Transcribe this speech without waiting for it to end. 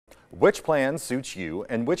Which plan suits you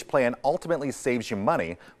and which plan ultimately saves you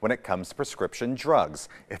money when it comes to prescription drugs?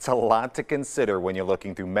 It's a lot to consider when you're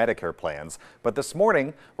looking through Medicare plans, but this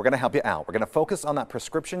morning we're going to help you out. We're going to focus on that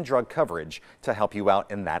prescription drug coverage to help you out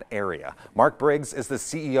in that area. Marc Briggs is the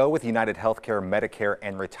CEO with UnitedHealthcare, Medicare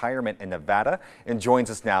and Retirement in Nevada and joins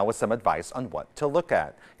us now with some advice on what to look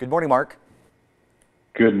at. Good morning, Marc.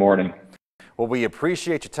 Good morning. Well, we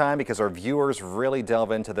appreciate your time because our viewers really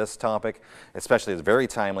delve into this topic, especially it's very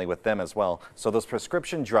timely with them as well. So those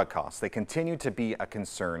prescription drug costs, they continue to be a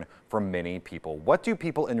concern for many people. What do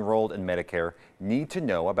people enrolled in Medicare need to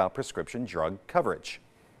know about prescription drug coverage?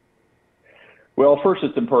 Well, first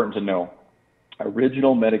it's important to know,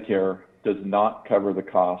 original Medicare does not cover the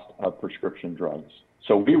cost of prescription drugs.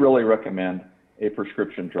 So we really recommend a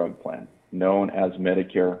prescription drug plan known as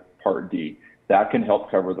Medicare Part D. That can help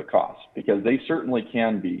cover the cost because they certainly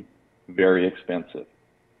can be very expensive.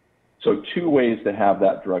 So two ways to have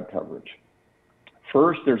that drug coverage.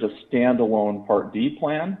 First, there's a standalone Part D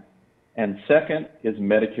plan, and second is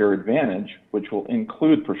Medicare Advantage, which will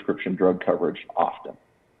include prescription drug coverage often.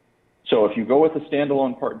 So if you go with a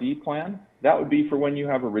standalone Part D plan, that would be for when you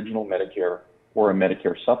have original Medicare or a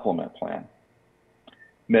Medicare supplement plan.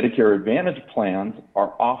 Medicare Advantage plans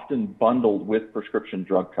are often bundled with prescription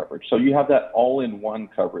drug coverage. So you have that all-in-one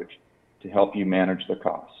coverage to help you manage the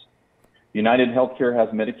costs. UnitedHealthcare has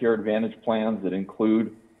Medicare Advantage plans that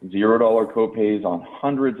include $0 copays on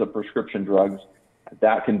hundreds of prescription drugs.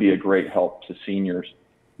 That can be a great help to seniors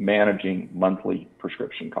managing monthly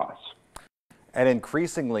prescription costs. And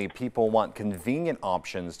increasingly, people want convenient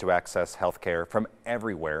options to access healthcare from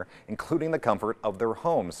everywhere, including the comfort of their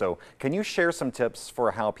home. So can you share some tips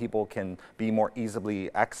for how people can be more easily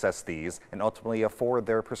access these and ultimately afford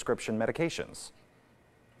their prescription medications?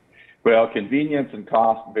 Well, convenience and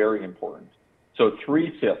cost, very important. So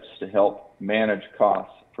 3 tips to help manage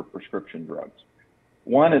costs for prescription drugs.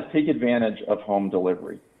 One is take advantage of home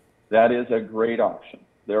delivery. That is a great option.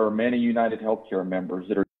 There are many UnitedHealthcare members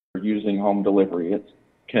that are using home delivery. It's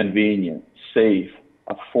convenient, safe,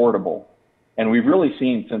 affordable. And we've really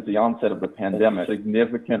seen since the onset of the pandemic, a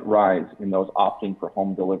significant rise in those opting for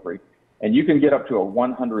home delivery. And you can get up to a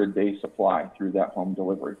 100-day supply through that home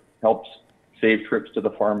delivery. Helps save trips to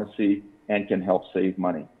the pharmacy and can help save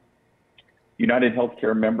money.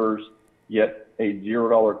 UnitedHealthcare members get a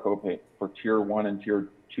 $0 copay for Tier 1 and Tier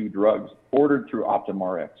 2 drugs ordered through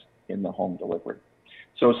OptumRx in the home delivery.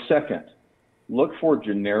 So second, look for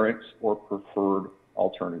generics or preferred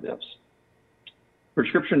alternatives.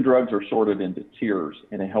 Prescription drugs are sorted into tiers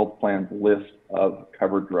in a health plan's list of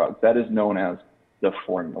covered drugs. That is known as the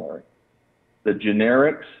formulary. The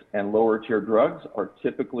generics and lower tier drugs are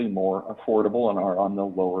typically more affordable and are on the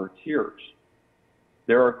lower tiers.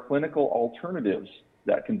 There are clinical alternatives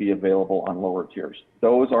that can be available on lower tiers.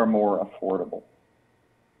 Those are more affordable.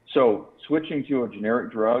 So switching to a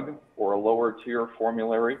generic drug or a lower tier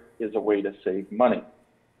formulary is a way to save money.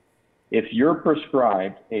 If you're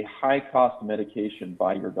prescribed a high cost medication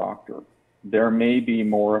by your doctor, there may be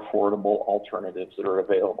more affordable alternatives that are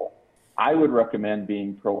available. I would recommend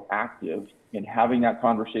being proactive in having that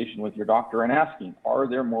conversation with your doctor and asking, are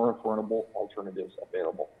there more affordable alternatives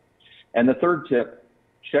available? And the third tip,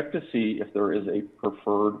 check to see if there is a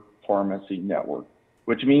preferred pharmacy network,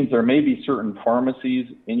 which means there may be certain pharmacies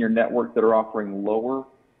in your network that are offering lower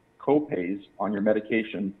copays on your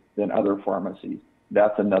medication than other pharmacies.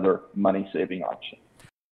 That's another money-saving option.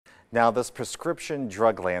 Now, this prescription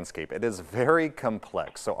drug landscape, it is very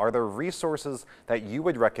complex. So are there resources that you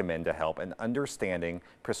would recommend to help in understanding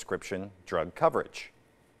prescription drug coverage?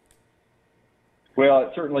 Well,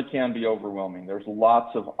 it certainly can be overwhelming. There's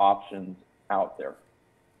lots of options out there.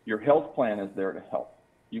 Your health plan is there to help.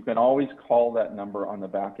 You can always call that number on the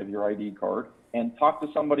back of your ID card and talk to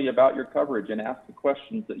somebody about your coverage and ask the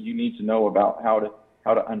questions that you need to know about how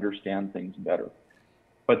to understand things better.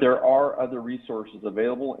 But there are other resources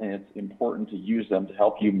available, and it's important to use them to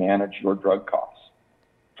help you manage your drug costs.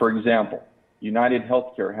 For example,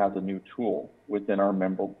 UnitedHealthcare has a new tool within our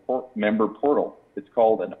member portal. It's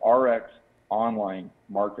called an RX online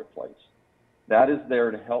marketplace. That is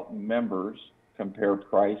there to help members compare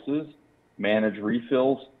prices, manage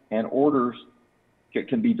refills, and orders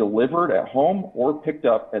can be delivered at home or picked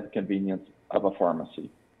up at the convenience of a pharmacy.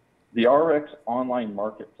 The RX online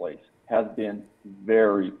marketplace has been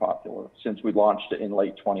very popular since we launched it in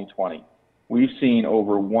late 2020. We've seen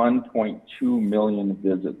over 1.2 million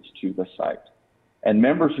visits to the site. And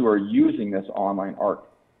members who are using this online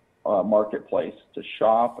marketplace to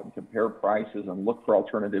shop and compare prices and look for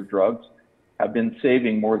alternative drugs have been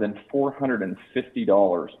saving more than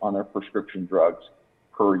 $450 on their prescription drugs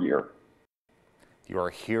per year. You are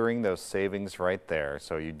hearing those savings right there.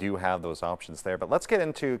 So you do have those options there. But let's get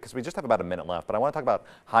into, because we just have about a minute left, but I want to talk about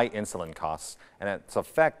high insulin costs and its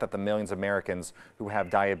effect that the millions of Americans who have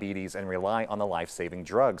diabetes and rely on the life-saving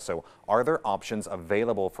drugs. So are there options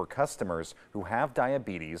available for customers who have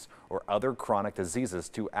diabetes or other chronic diseases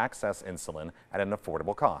to access insulin at an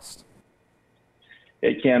affordable cost?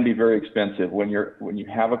 It can be very expensive. When you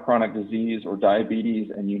have a chronic disease or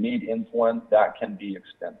diabetes and you need insulin, that can be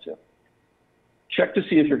expensive. Check to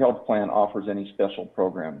see if your health plan offers any special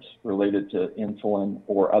programs related to insulin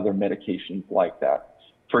or other medications like that.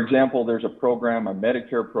 For example, there's a program, a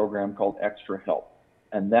Medicare program called Extra Help,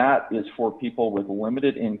 and that is for people with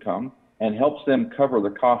limited income and helps them cover the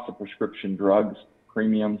cost of prescription drugs,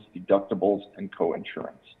 premiums, deductibles, and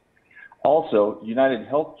coinsurance. Also,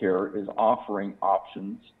 UnitedHealthcare is offering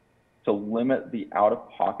options to limit the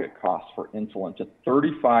out-of-pocket costs for insulin to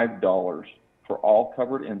 $35 for all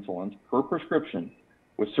covered insulins per prescription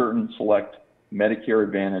with certain select Medicare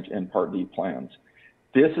Advantage and Part D plans.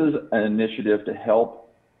 This is an initiative to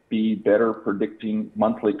help be better predicting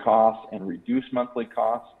monthly costs and reduce monthly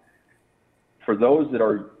costs. For those that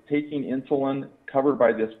are taking insulin covered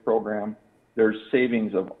by this program, there's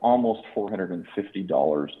savings of almost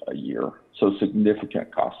 $450 a year. So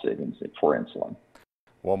significant cost savings for insulin.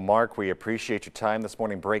 Well, Mark, we appreciate your time this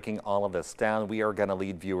morning breaking all of this down. We are going to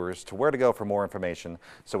lead viewers to where to go for more information,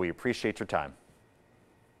 so we appreciate your time.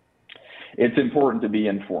 It's important to be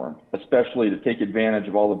informed, especially to take advantage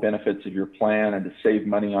of all the benefits of your plan and to save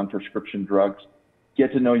money on prescription drugs.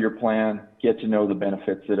 Get to know your plan, get to know the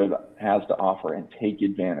benefits that it has to offer, and take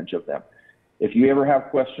advantage of them. If you ever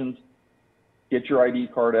have questions, get your ID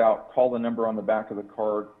card out, call the number on the back of the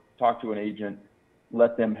card, talk to an agent,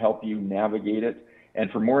 let them help you navigate it. And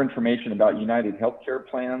for more information about UnitedHealthcare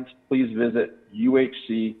plans, please visit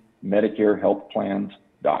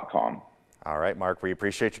uhcmedicarehealthplans.com. All right, Mark, we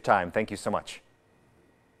appreciate your time. Thank you so much.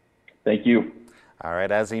 Thank you. All right,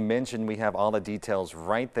 as he mentioned, we have all the details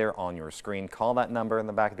right there on your screen. Call that number in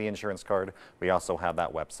the back of the insurance card. We also have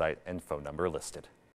that website and phone number listed.